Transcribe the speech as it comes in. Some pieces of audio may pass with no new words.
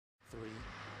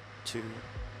2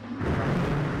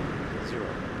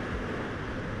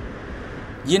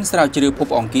 យានស្រាវជ្រាវភព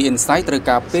អង្គារ InSight ត្រូវ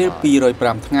ការពេល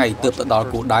205ថ្ងៃទើបទៅដល់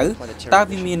គោលដៅតើ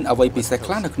វាមានអ្វីពិសេស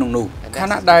ខ្លះនៅក្នុងនោះខ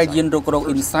ណៈដែលយានរុករក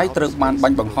InSight ត្រូវបានបា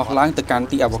ញ់បង្ហោះឡើងទៅកាន់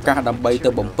ទីអវកាសដើម្បីទៅ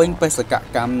បំពេញបេសក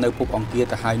កម្មនៅភពអង្គារ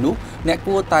ទៅហើយនោះអ្នក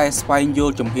គួរតែស្វែងយ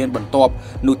ល់ជំហានបន្ទាប់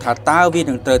នោះថាតើវា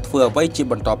នឹងត្រូវធ្វើអ្វីជា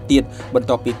បន្តទៀតបន្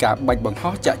ទាប់ពីការបាញ់បង្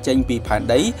ហោះចាក់ចេញពីផែន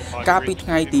ដីកាលពីថ្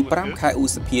ងៃទី5ខែឧ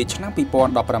សភាឆ្នាំ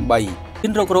2018យា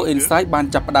នរុករក InSight បាន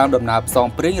ចាប់ផ្ដើមដំណើរផ្សង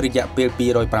ព្រេងរយៈពេល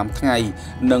205ថ្ងៃ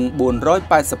និង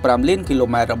485លានគីឡូ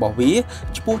ម៉ែត្ររបស់វា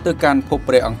ឆ្ពោះទៅកាន់ភព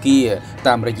ព្រះអង្គារ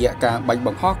តាមរយៈការបាញ់ប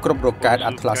ង្ហោះគ្រប់រ៉ុកែត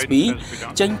Atlas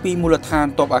 2ចេញពីមូលដ្ឋាន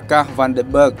ទ័ពអាកាស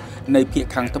Vandenberg នៅភាគ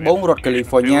ខាងត្បូងរដ្ឋ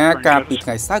California កាលពីថ្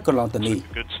ងៃសៅរ៍កន្លងទៅនេះ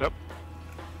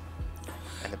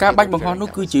ការបាញ់បង្ហោះនោះ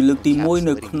គឺជាលើកទី1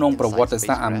នៅក្នុងប្រវត្តិ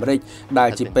សាស្ត្រអាមេរិកដែល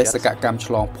ជាបេសកកម្ម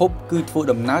ឆ្លងភពគឺធ្វើ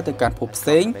ដំណើរទៅកាន់ភពផ្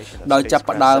សេងដោយចាប់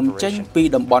ផ្ដើមចេញពី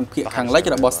តំបន់ភាគខាងលិច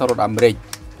របស់សហរដ្ឋអាមេរិក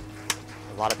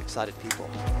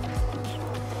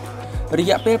រ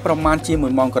យៈពេលប្រមាណជា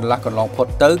1ម៉ោងកន្លះកន្លងផុត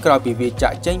ទៅក្រោយពីវាចា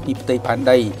ក់ចេញពីផ្ទៃផែន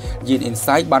ដីយាន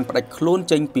InSight បានផ្ដាច់ខ្លួន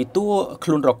ចេញពីតួខ្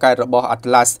លួនរ៉ុកែតរបស់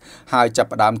Atlas ហើយចាប់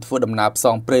ផ្ដើមធ្វើដំណើរផ្ស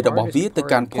ងព្រេងរបស់វាទៅ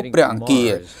កាន់ភពព្រះអង្គារ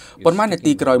ប៉ុន្មាននា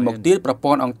ទីក្រោយមកទៀតប្រ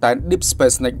ព័ន្ធអង់តែន Deep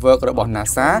Space Network របស់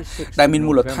NASA ដែលមាន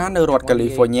មូលដ្ឋាននៅរដ្ឋ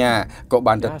California ក៏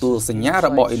បានទទួលសញ្ញារ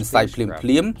បស់ InSight ភ្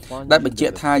លាមៗដែលបញ្ជា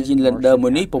ក់ថាយាន Lander មួ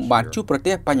យនេះពុំបានជួបប្រ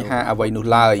ទះបញ្ហាអ្វីនោះ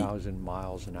ឡើយ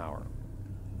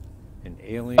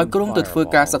ឲ្យក្រុងទៅធ្វើ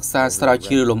ការសិក្សាស្រាវ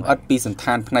ជ្រាវលម្អិតពីសន្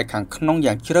តានផ្នែកខាងក្នុង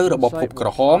យ៉ាងជ្រៅរបស់ភពក្រ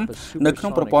ហមនៅក្នុ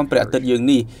ងប្រព័ន្ធព្រះអាទិត្យយើង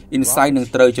នេះ InSight នឹង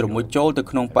ត្រូវជ្រមុជចូលទៅ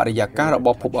ក្នុងបរិយាកាសរប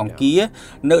ស់ភពអង្គារ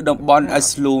នៅតំបន់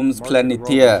Slums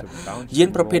Planetaire យាន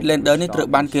ប្រភេទ Lander នេះត្រូវ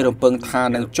បានគេរំពឹងថា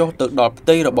នឹងចុះទៅដល់ផ្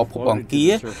ទៃរបស់ភពអង្គា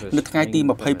រនៅថ្ងៃទី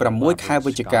26ខែ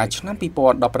វិច្ឆិកាឆ្នាំ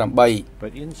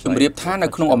2018ជំរាបថានៅ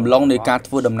ក្នុងអំឡុងនៃការ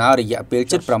ធ្វើដំណើររយៈពេល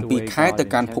7ខែទៅ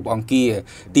កាន់ភពអង្គារ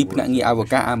ទីភ្នាក់ងារអវ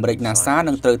កាសអាមេរិក NASA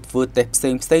នឹងត្រូវធ្វើតេស្តផ្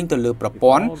សេងទៅលើប្រ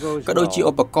ព័ន្ធក៏ដូចជា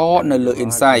ឧបករណ៍នៅលើ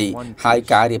InSight ហើយ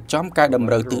ការរៀបចំការត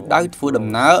ម្រូវទិសដៅធ្វើដំ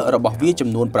ណើររបស់វាចំ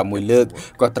នួន6លើក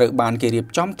ក៏ត្រូវបានគេរៀប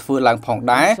ចំធ្វើឡើងផង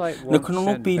ដែរនៅក្នុង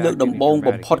នោះ2លើកដំបូង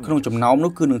បំផុតក្នុងចំណោម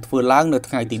នោះគឺនឹងធ្វើឡើងនៅ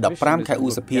ថ្ងៃទី15ខែឧ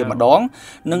សភាម្ដង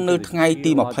និងនៅថ្ងៃ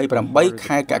ទី28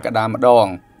ខែកក្កដាម្ដង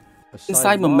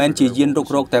InSight មិនមែនជាយានរុក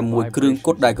រកតែមួយគ្រឿងគ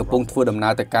ត់ដែលកំពុងធ្វើដំណើ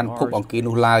រទៅកាន់ភពអង្គារ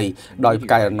នោះឡើយដោយផ្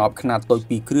កាយរណបខ្នាតតូច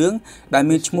2គ្រឿងដែល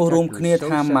មានឈ្មោះរួមគ្នា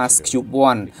ថា Mars Cube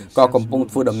 1ក៏កំពុង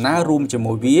ធ្វើដំណើររួមជា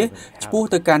មួយវាឆ្ពោះ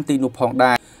ទៅកាន់ទីនោះផង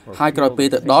ដែរហើយក្រោយពេល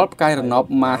ទៅដល់ផ្កាយរណប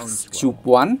Mars Cube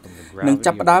 1នឹង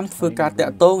ចាប់ផ្ដើមធ្វើការតា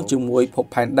ក់ទងជាមួយភព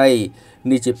ផែនដី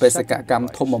នេះជាបេសកកម្ម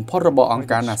ធំបំផុតរបស់អង្គ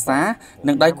ការ NASA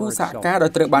និងដៃគូសហការដោ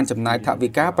យត្រូវបានចំណាយថវិ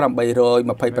កា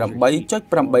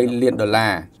$828.8 លាន